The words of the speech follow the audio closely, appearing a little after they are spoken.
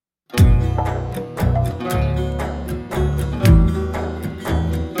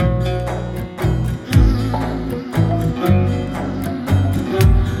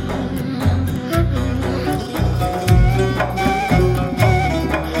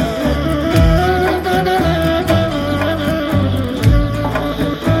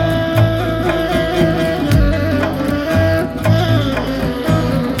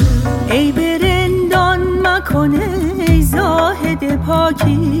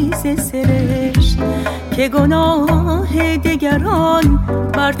پاکیزه سرشت که گناه دگران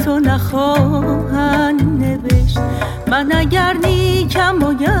بر تو نخواهند نوشت. من اگر نیکم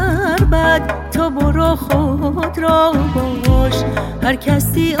و گر بد تو برو خود را باش، هر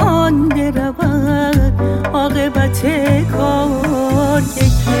کسی آن درود عاقبت کار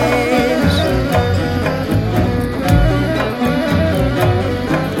یکیش.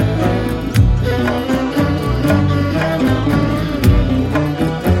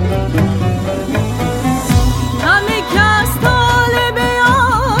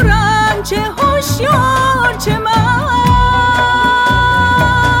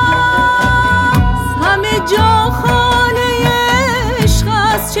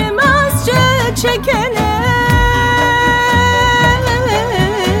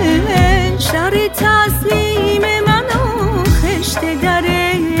 شر تسلیم منو خشته در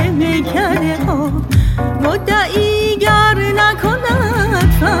میکده ها، مدعی گر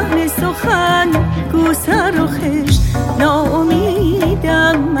نکند فهم سخن گو سر و خشت.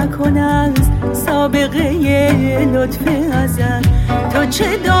 ناامیدم مکن از سابقه لطف ازل، تو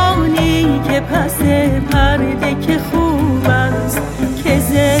چه دانی که پس پرده که خوب است که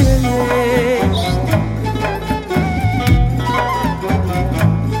زشت.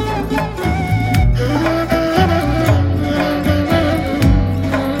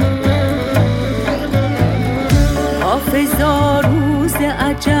 حافظا روز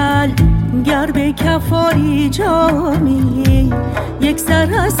اجل گر به کفاری جامی، یک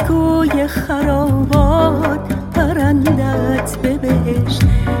سر از کوی خرابات برندت به بهشت.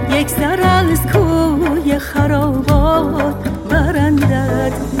 یک سر از کوی خرابات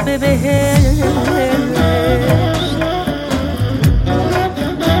برندت به بهشت.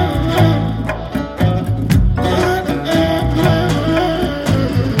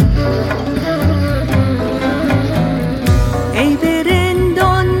 ای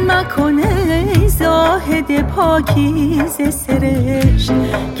برندان مکنه زاهد پاکیزه سرشت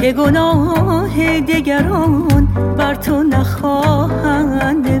که گناه دگران بر تو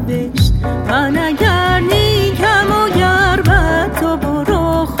نخواهند نوشت. من اگر نیکم و گر بد تو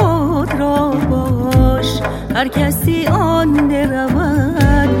برو خود را باش، هر کسی آن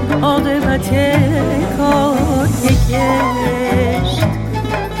درود عاقبت کار یکیش.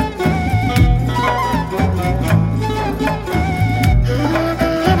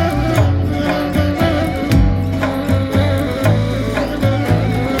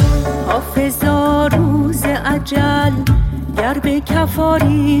 حافظا روز اجل گر به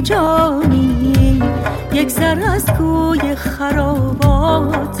کفاری جامی، یک سر از کوی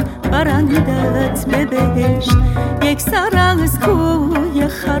خرابات برندت به بهشت. یک سر از کوی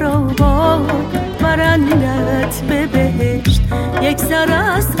خرابات برندت به بهشت. یک سر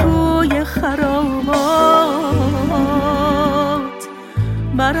از کوی خرابات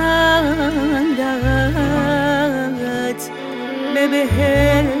برندت به بهشت.